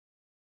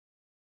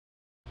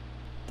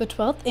The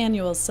 12th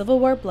annual Civil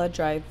War Blood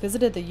Drive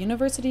visited the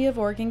University of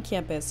Oregon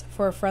campus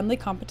for a friendly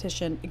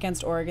competition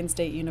against Oregon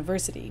State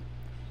University.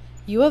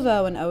 U of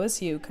O and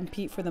OSU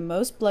compete for the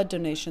most blood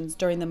donations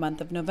during the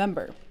month of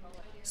November.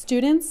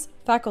 Students,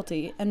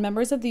 faculty, and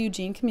members of the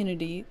Eugene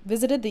community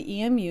visited the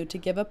EMU to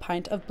give a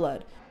pint of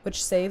blood,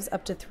 which saves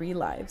up to 3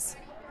 lives.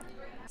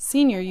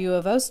 Senior U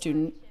of O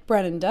student,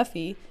 Brennan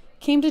Duffy,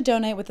 came to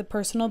donate with a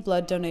personal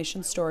blood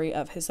donation story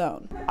of his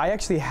own. I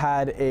actually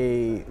had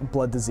a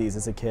blood disease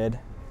as a kid,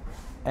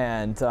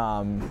 and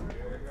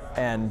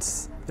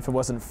if it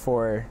wasn't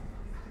for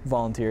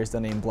volunteers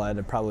donating blood,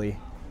 I probably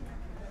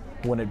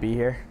wouldn't be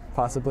here,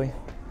 possibly.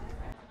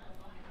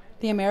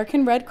 The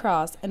American Red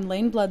Cross and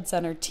Lane Blood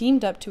Center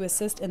teamed up to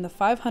assist in the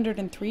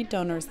 503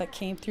 donors that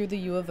came through the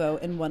U of O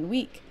in 1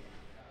 week.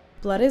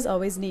 Blood is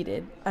always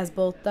needed, as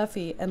both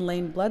Duffy and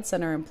Lane Blood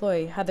Center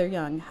employee Heather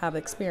Young have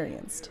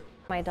experienced.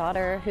 My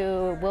daughter,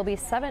 who will be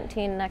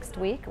 17 next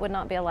week, would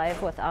not be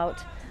alive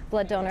without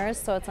blood donors,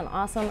 so it's an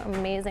awesome,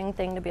 amazing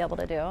thing to be able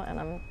to do, and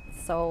I'm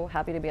so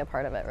happy to be a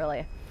part of it,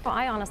 really.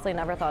 I honestly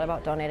never thought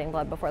about donating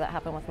blood before that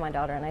happened with my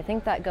daughter, and I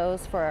think that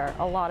goes for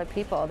a lot of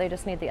people. They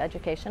just need the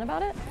education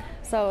about it.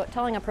 So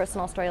telling a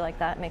personal story like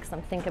that makes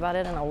them think about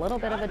it in a little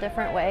bit of a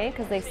different way,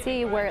 because they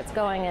see where it's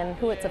going and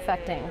who it's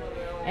affecting,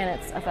 and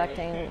it's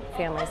affecting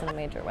families in a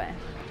major way.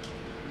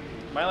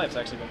 My life's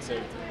actually been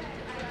saved.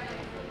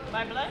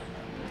 My blood?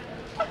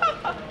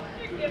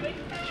 You're kidding.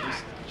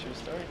 True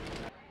story.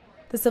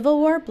 The Civil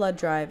War Blood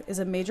Drive is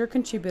a major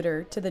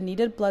contributor to the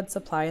needed blood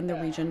supply in the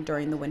region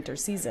during the winter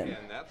season.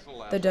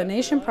 The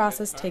donation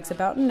process takes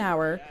about an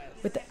hour,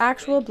 with the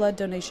actual blood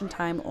donation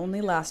time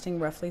only lasting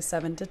roughly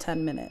 7 to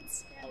 10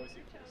 minutes.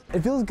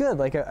 It feels good.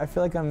 Like I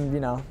feel like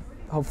I'm,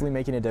 hopefully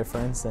making a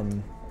difference,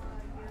 and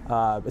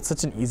it's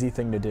such an easy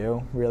thing to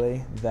do,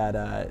 really, that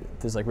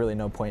there's really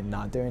no point in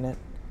not doing it.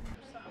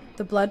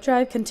 The blood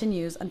drive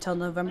continues until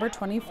November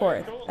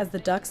 24th as the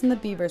Ducks and the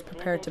Beavers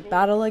prepare to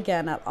battle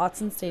again at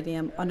Autzen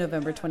Stadium on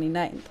November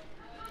 29th.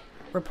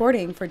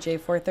 Reporting for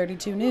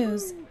J432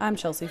 News, I'm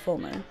Chelsea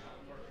Fulmer.